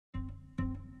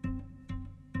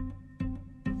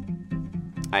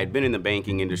I had been in the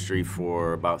banking industry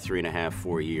for about 3.5,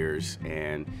 4 years,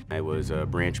 and I was a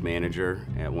branch manager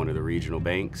at one of the regional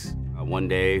banks. One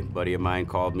day, a buddy of mine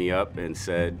called me up and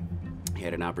said he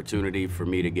had an opportunity for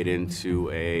me to get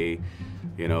into a,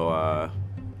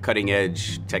 cutting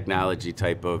edge technology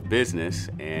type of business,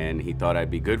 and he thought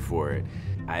I'd be good for it.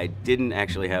 I didn't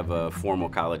actually have a formal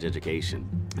college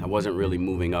education. I wasn't really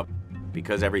moving up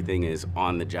because everything is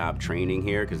on-the-job training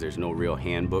here, because there's no real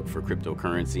handbook for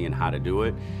cryptocurrency and how to do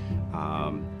it.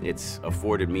 It's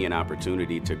afforded me an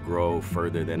opportunity to grow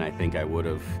further than I think I would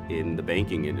have in the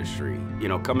banking industry.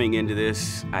 Coming into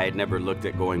this, I had never looked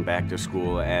at going back to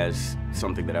school as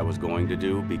something that I was going to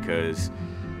do because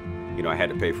I had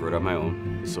to pay for it on my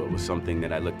own. So it was something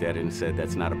that I looked at and said,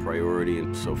 that's not a priority.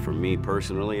 And so for me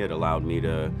personally, it allowed me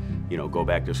to, go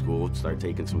back to school, start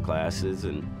taking some classes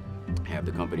and have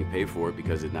the company pay for it,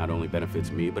 because it not only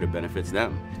benefits me, but it benefits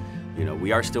them.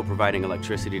 We are still providing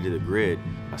electricity to the grid.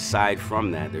 Aside from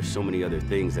that, there's so many other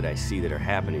things that I see that are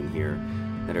happening here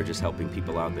that are just helping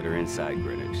people out that are inside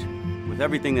Greenidge. With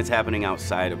everything that's happening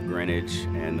outside of Greenidge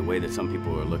and the way that some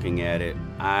people are looking at it,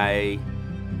 I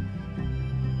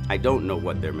don't know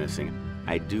what they're missing.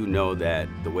 I do know that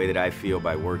the way that I feel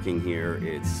by working here,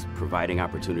 it's providing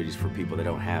opportunities for people that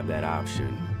don't have that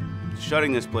option.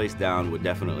 Shutting this place down would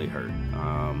definitely hurt.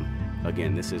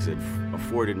 Again, this has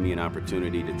afforded me an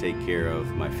opportunity to take care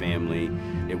of my family.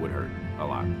 It would hurt a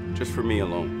lot, just for me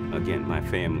alone. Again, my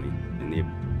family and the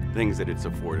things that it's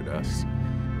afforded us.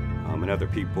 And other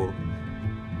people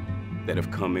that have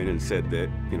come in and said that,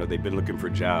 they've been looking for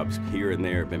jobs here and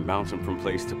there, been bouncing from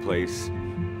place to place.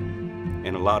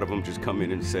 And a lot of them just come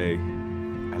in and say,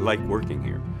 I like working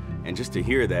here. And just to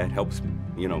hear that helps,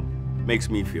 makes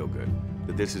me feel good.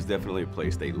 That this is definitely a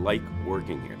place they like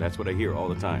working here. That's what I hear all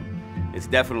the time. It's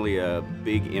definitely a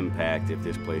big impact if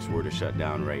this place were to shut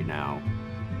down right now.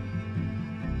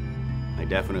 I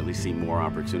definitely see more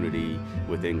opportunity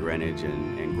within Greenidge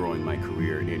and growing my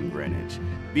career in Greenidge.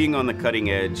 Being on the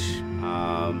cutting edge,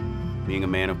 being a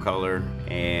man of color,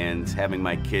 and having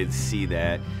my kids see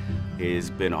that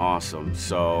has been awesome.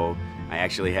 So I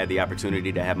actually had the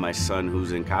opportunity to have my son,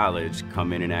 who's in college,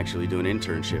 come in and actually do an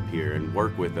internship here and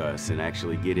work with us and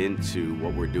actually get into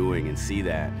what we're doing and see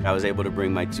that. I was able to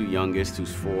bring my two youngest,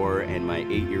 who's 4, and my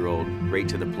 8-year-old right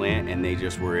to the plant, and they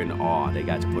just were in awe. They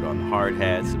got to put on the hard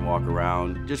hats and walk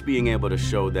around. Just being able to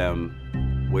show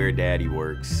them where Daddy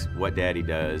works, what Daddy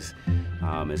does,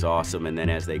 is awesome. And then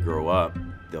as they grow up,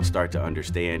 they'll start to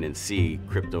understand and see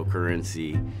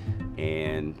cryptocurrency,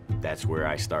 and that's where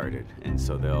I started. And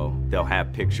so they'll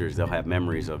have pictures, they'll have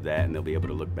memories of that, and they'll be able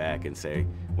to look back and say,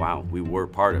 wow, we were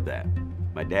part of that.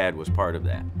 My dad was part of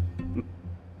that.